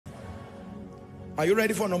Are you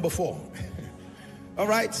ready for number 4? All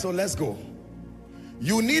right, so let's go.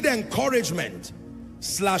 You need encouragement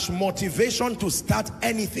 / motivation to start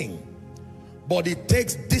anything, but it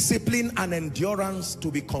takes discipline and endurance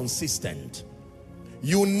to be consistent.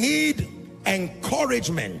 You need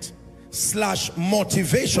encouragement /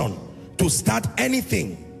 motivation to start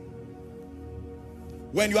anything.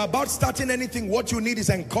 When you're about starting anything, what you need is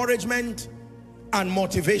encouragement and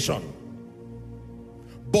motivation.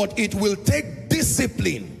 But it will take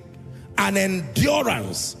discipline and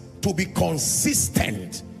endurance to be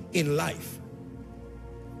consistent in life.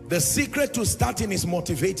 The secret to starting is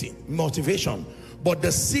motivation, but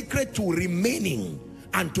the secret to remaining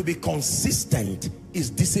and to be consistent is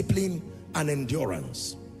discipline and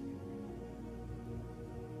endurance.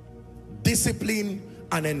 Discipline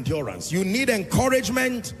and endurance. You need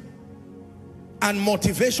encouragement and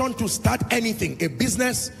motivation to start anything, a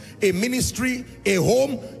business, a ministry, a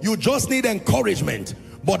home. You just need encouragement.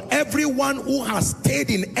 But everyone who has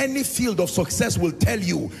stayed in any field of success will tell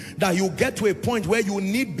you that you get to a point where you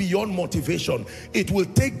need beyond motivation. It will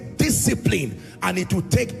take discipline and it will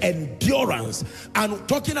take endurance. And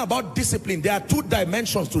talking about discipline, there are 2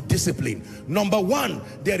 dimensions to discipline. Number 1,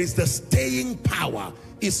 there is the staying power.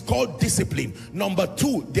 It's called discipline. Number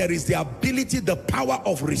 2, there is the ability, the power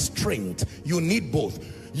of restraint. You need both.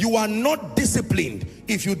 You are not disciplined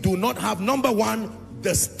if you do not have, number 1,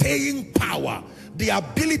 the staying power, the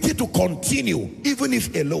ability to continue even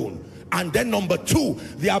if alone. And then number 2,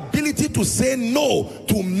 the ability to say no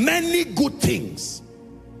to many good things.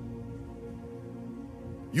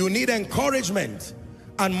 You need encouragement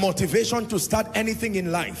and motivation to start anything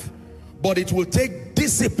in life, but it will take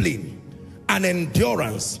discipline and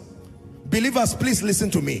endurance. Believers, please listen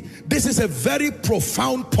to me. This is a very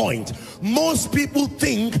profound point. Most people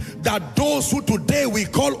think that those who today we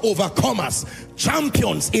call overcomers,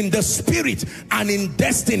 champions in the spirit and in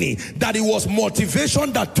destiny, that it was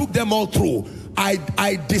motivation that took them all through.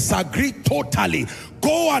 I disagree totally.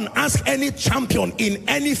 Go and ask any champion in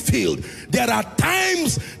any field. There are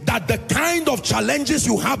times that the kind of challenges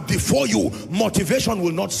you have before you, motivation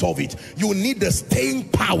will not solve it. You need the staying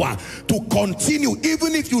power to continue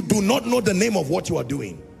even if you do not know the name of what you are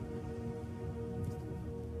doing.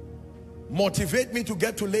 Motivate me to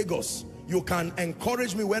get to Lagos. You can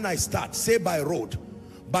encourage me when I start, say by road.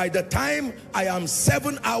 By the time I am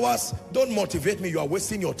 7 hours, don't motivate me, you are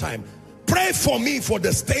wasting your time. Pray for me for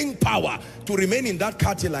the staying power to remain in that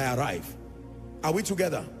car till I arrive. Are we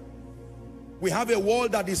together? We have a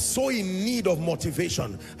world that is so in need of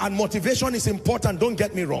motivation, and motivation is important, don't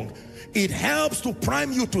get me wrong. It helps to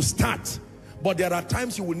prime you to start, but there are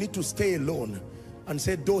times you will need to stay alone and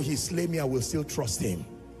say, though he slay me, I will still trust him.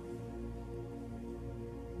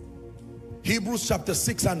 Hebrews chapter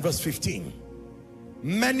 6 and verse 15.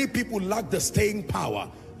 Many people lack the staying power.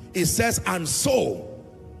 It says, and so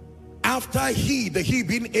after he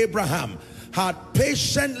being Abraham, had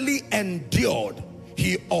patiently endured,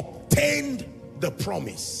 he obtained the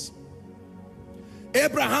promise.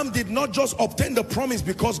 Abraham did not just obtain the promise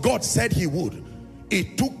because God said he would.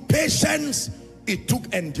 It took patience, it took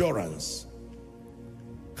endurance.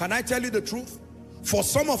 Can I tell you the truth? For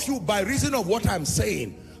some of you, by reason of what I'm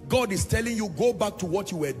saying, God is telling you, go back to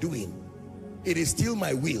what you were doing. It is still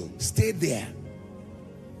my will. Stay there.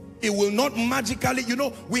 It will not magically, you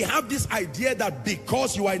know, we have this idea that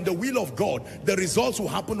because you are in the will of God, the results will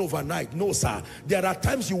happen overnight. No, sir. There are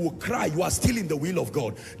times you will cry, you are still in the will of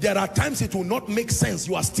God. There are times it will not make sense,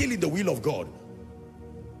 you are still in the will of God.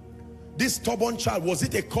 This stubborn child, was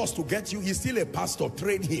it a cost to get you? He's still a pastor.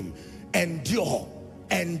 Train him. Endure,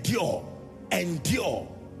 endure, endure.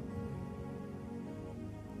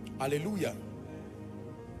 Hallelujah.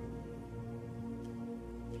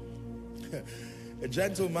 A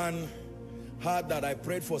gentleman heard that I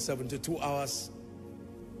prayed for 72 hours,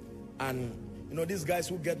 and you know, these guys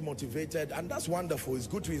who get motivated, and that's wonderful. It's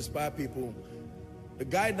good to inspire people. The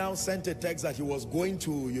guy now sent a text that he was going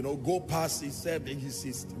to, you know, go past. He said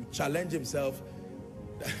he challenged himself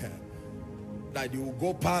that he will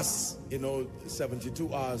go past, you know,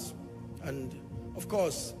 72 hours. And of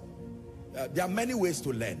course, there are many ways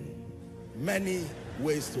to learn. Many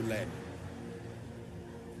ways to learn.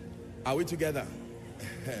 Are we together?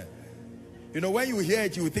 You know, when you hear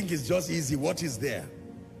it, you think it's just easy. What is there?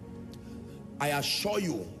 I assure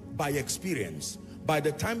you, by experience, by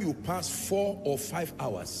the time you pass 4 or 5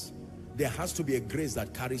 hours, there has to be a grace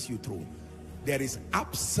that carries you through. There is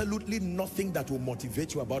absolutely nothing that will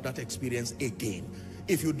motivate you about that experience again.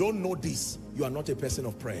 If you don't know this, you are not a person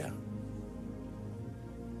of prayer.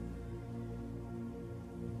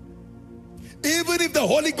 Even if the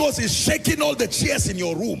Holy Ghost is shaking all the chairs in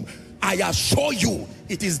your room, I assure you,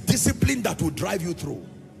 it is discipline that will drive you through.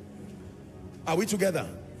 Are we together?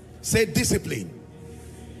 Say discipline.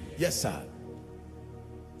 Yes, sir.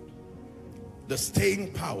 The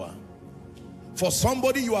staying power. For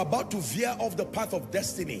somebody, you are about to veer off the path of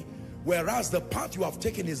destiny, whereas the path you have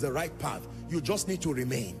taken is the right path. You just need to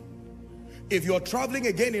remain. If you're traveling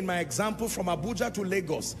again, in my example, from Abuja to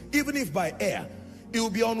Lagos, even if by air, it will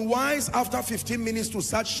be unwise after 15 minutes to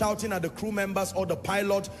start shouting at the crew members or the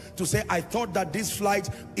pilot to say, I thought that this flight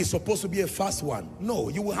is supposed to be a fast one. No,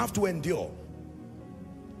 you will have to endure.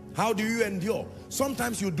 How do you endure?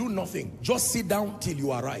 Sometimes you do nothing. Just sit down till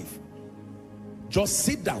you arrive. Just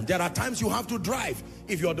sit down. There are times you have to drive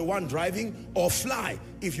if you're the one driving, or fly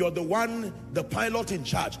if you're the pilot in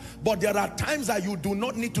charge. But there are times that you do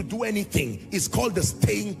not need to do anything. It's called the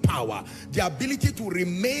staying power. The ability to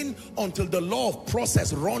remain until the law of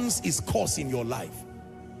process runs its course in your life.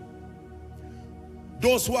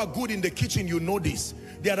 Those who are good in the kitchen, you know this.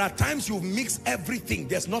 There are times you mix everything.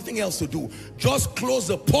 There's nothing else to do. Just close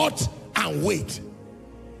the pot and wait.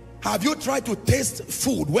 Have you tried to taste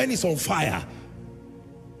food when it's on fire?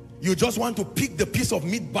 You just want to pick the piece of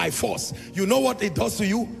meat by force. You know what it does to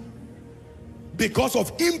you? Because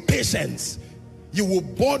of impatience, you will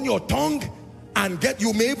burn your tongue and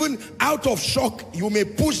you may even, out of shock, you may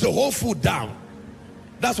push the whole food down.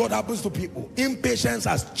 That's what happens to people. Impatience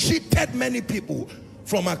has cheated many people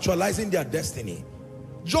from actualizing their destiny.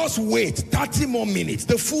 Just wait 30 more minutes.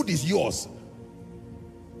 The food is yours.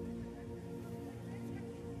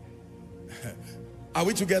 Are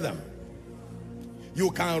we together? You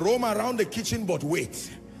can roam around the kitchen, but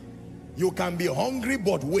wait. You can be hungry,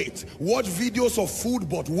 but wait. Watch videos of food,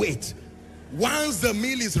 but wait. Once the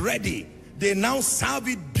meal is ready, they now serve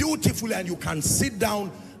it beautifully, and you can sit down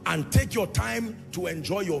and take your time to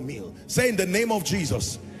enjoy your meal. Say, in the name of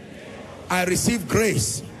Jesus, I receive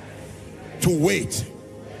grace to wait.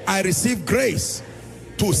 I receive grace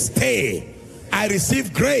to stay. I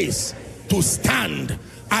receive grace to stand.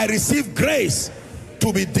 I receive grace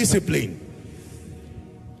to be disciplined.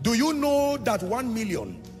 Do you know that 1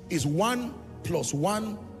 million is 1 plus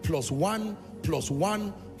 1 plus 1 plus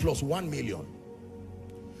 1 plus 1 million?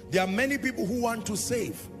 There are many people who want to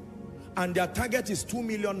save, and their target is 2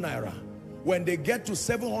 million naira. When they get to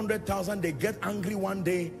 700,000, they get angry one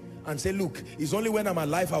day and say, look, it's only when I'm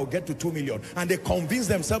alive I'll get to 2 million. And they convince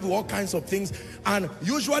themselves with all kinds of things, and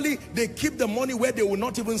usually they keep the money where they will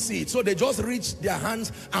not even see it. So they just reach their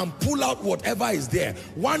hands and pull out whatever is there.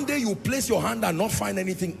 One day you place your hand and not find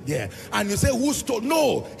anything there, and you say, who stole?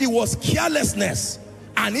 No, it was carelessness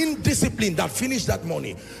and indiscipline that finished that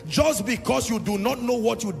money. Just because you do not know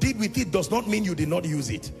what you did with it does not mean you did not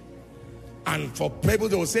use it. And for people,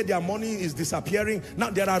 they will say their money is disappearing.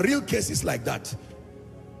 Now there are real cases like that,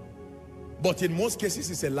 but in most cases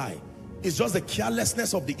it's a lie. It's just the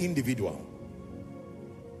carelessness of the individual.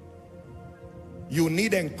 You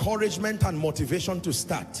need encouragement and motivation to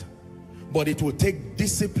start, but it will take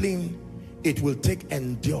discipline. It will take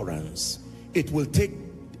endurance. It will take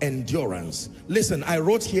endurance. Listen, I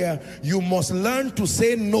wrote here, you must learn to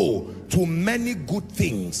say no to many good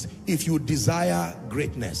things if you desire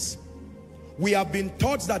greatness. We have been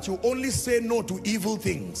taught that you only say no to evil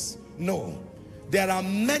things. No. There are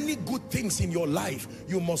many good things in your life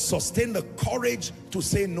you must sustain the courage to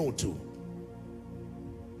say no to.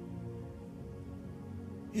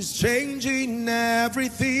 He's changing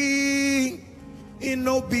everything in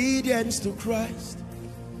obedience to Christ.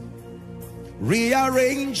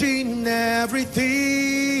 Rearranging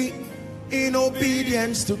everything in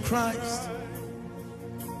obedience to Christ.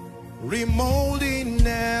 Remolding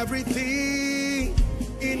everything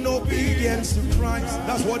in obedience to Christ.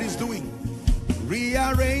 That's what he's doing.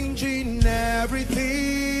 Rearranging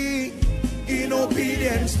everything in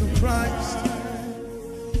obedience to Christ.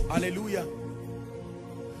 Hallelujah.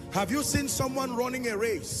 Have you seen someone running a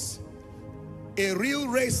race? A real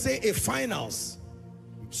race, say a finals,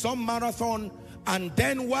 some marathon, and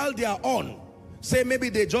then while they are on, say maybe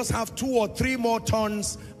they just have 2 or 3 more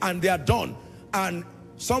turns and they are done, and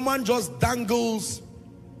someone just dangles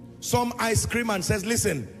some ice cream and says,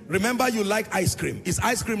 listen, remember you like ice cream. Is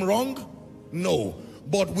ice cream wrong? No.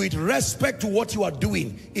 But with respect to what you are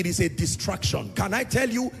doing, it is a distraction. Can I tell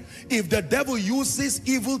you, if the devil uses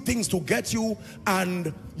evil things to get you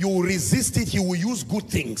and you resist it, he will use good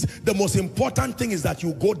things. The most important thing is that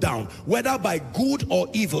you go down, whether by good or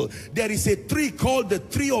evil. There is a tree called the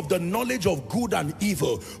tree of the knowledge of good and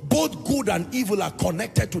evil. Both good and evil are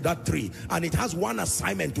connected to that tree, and it has one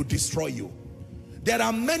assignment: to destroy you. There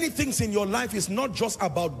are many things in your life. It's not just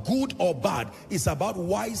about good or bad. It's about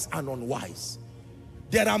wise and unwise.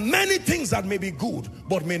 There are many things that may be good,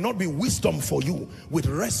 but may not be wisdom for you with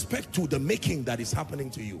respect to the making that is happening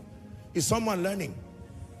to you. Is someone learning?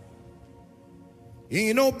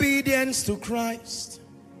 In obedience to Christ.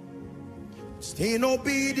 Stay in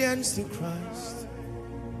obedience to Christ.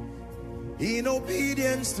 In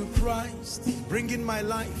obedience to Christ. Bring in my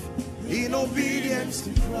life. In obedience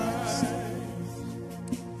to Christ.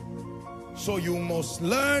 So you must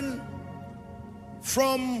learn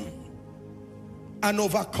from an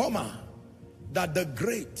overcomer that the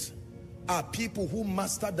great are people who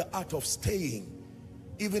master the art of staying,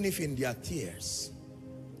 even if in their tears.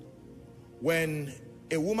 When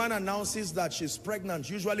a woman announces that she's pregnant,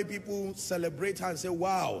 usually people celebrate her and say,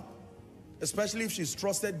 wow. Especially if she's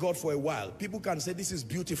trusted God for a while. People can say, this is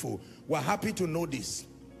beautiful. We're happy to know this.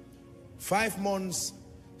 5 months,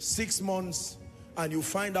 6 months, and you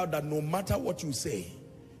find out that no matter what you say,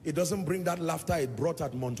 it doesn't bring that laughter it brought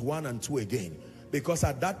at month 1 and 2 again. Because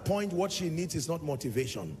at that point, what she needs is not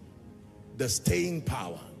motivation. The staying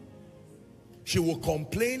power. She will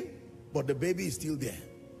complain, but the baby is still there.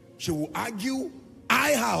 She will argue,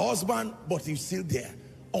 her husband, but he's still there.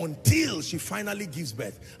 Until she finally gives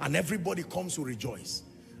birth and everybody comes to rejoice.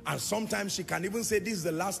 And sometimes she can even say, this is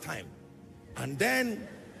the last time. And then,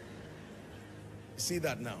 see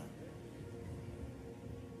that now.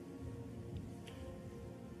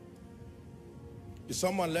 Is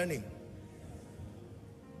someone learning?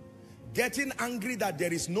 Getting angry that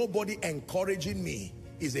there is nobody encouraging me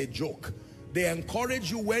is a joke. They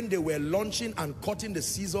encouraged you when they were launching and cutting the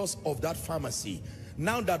scissors of that pharmacy.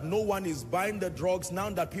 Now that no one is buying the drugs, now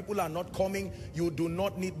that people are not coming, you do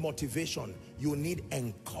not need motivation. You need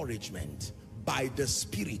encouragement by the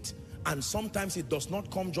Spirit. And sometimes it does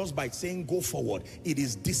not come just by saying go forward. It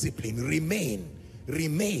is discipline. Remain.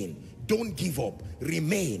 Remain. Don't give up.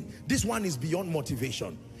 Remain. This one is beyond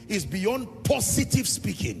motivation. It's beyond positive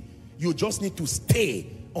speaking. You just need to stay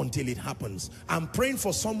until it happens. I'm praying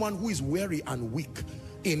for someone who is weary and weak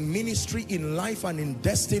in ministry, in life, and in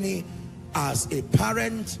destiny. As a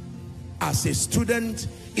parent, as a student,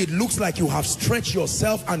 it looks like you have stretched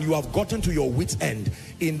yourself and you have gotten to your wit's end.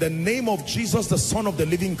 In the name of Jesus, the Son of the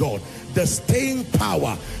living God, the staying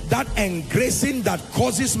power, that engracing that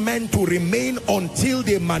causes men to remain until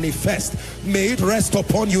they manifest, may it rest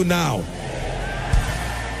upon you now.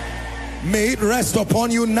 May it rest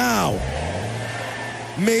upon you now.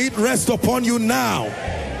 May it rest upon you now.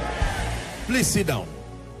 Please sit down.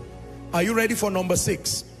 Are you ready for number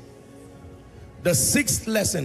 6? The 6th lesson.